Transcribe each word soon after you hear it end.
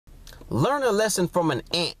Learn a lesson from an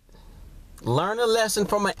ant. Learn a lesson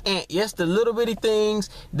from an ant. Yes, the little bitty things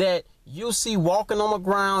that you'll see walking on the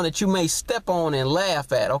ground that you may step on and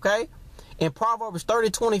laugh at, okay? In Proverbs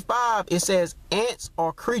 30:25, it says, ants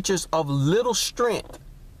are creatures of little strength,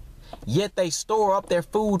 yet they store up their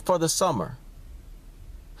food for the summer.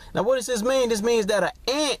 Now, what does this mean? This means that an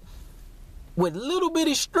ant with little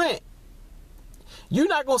bitty strength, you're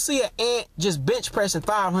not going to see an ant just bench pressing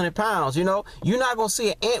 500 pounds, you know. You're not going to see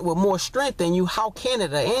an ant with more strength than you. How can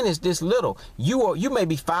it? An ant is this little. You may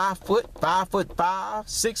be 5 foot, 5'5",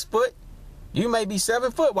 6 foot. You may be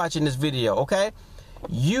 7 foot watching this video, okay?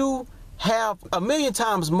 You have a million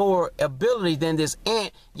times more ability than this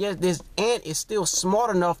ant. Yet this ant is still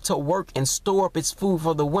smart enough to work and store up its food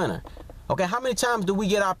for the winter. Okay, how many times do we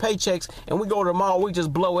get our paychecks and we go to the mall, we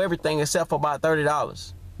just blow everything except for about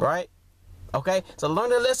 $30, right? Okay, so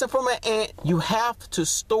learn a lesson from an ant. You have to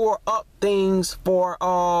store up things for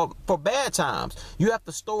bad times. You have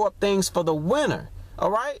to store up things for the winter.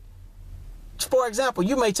 All right. For example,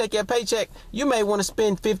 you may take your paycheck. You may want to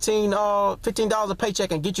spend $15 a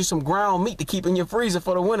paycheck and get you some ground meat to keep in your freezer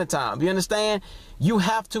for the winter time. You understand? You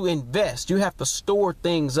have to invest. You have to store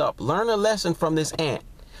things up. Learn a lesson from this ant.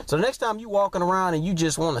 So the next time you walking around and you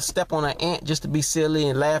just want to step on an ant just to be silly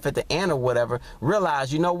and laugh at the ant or whatever,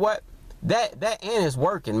 realize, you know what? That ant is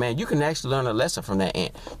working, man. You can actually learn a lesson from that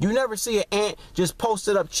ant. You never see an ant just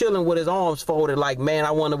posted up chilling with his arms folded like, man,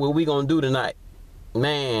 I wonder what we gonna do tonight.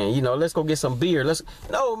 Man, you know, let's go get some beer.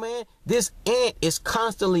 No, man, this ant is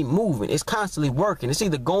constantly moving. It's constantly working. It's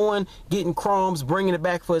either going, getting crumbs, bringing it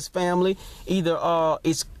back for his family. Either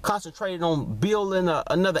it's concentrated on building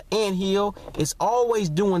another anthill. It's always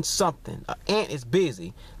doing something. An ant is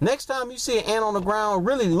busy. Next time you see an ant on the ground,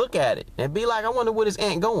 really look at it and be like, I wonder where this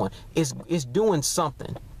ant going. It's doing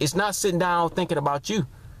something. It's not sitting down thinking about you.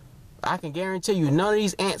 I can guarantee you none of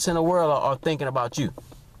these ants in the world are thinking about you.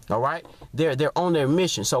 All right, they're on their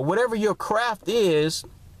mission. So whatever your craft is,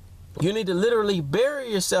 you need to literally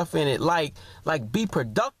bury yourself in it, like be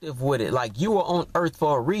productive with it, like you are on earth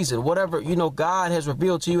for a reason. Whatever, you know, God has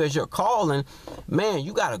revealed to you as your calling, man,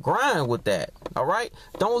 you got to grind with that. All right,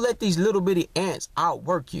 don't let these little bitty ants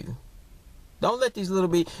outwork you. Don't let these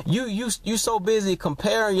little you so busy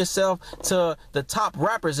comparing yourself to the top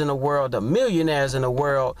rappers in the world, the millionaires in the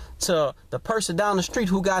world, to the person down the street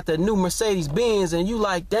who got the new Mercedes Benz, and you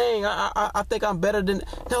like, dang, I think I'm better than.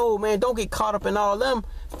 No, man, don't get caught up in all them.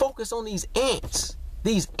 Focus on these ants.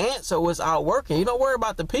 These ants are what's outworking. You don't worry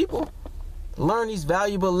about the people. Learn these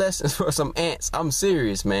valuable lessons for some ants. I'm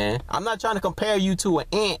serious, man. I'm not trying to compare you to an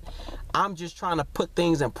ant. I'm just trying to put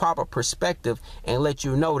things in proper perspective and let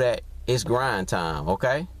you know that it's grind time,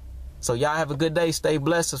 okay? So y'all have a good day. Stay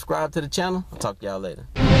blessed. Subscribe to the channel. I'll talk to y'all later.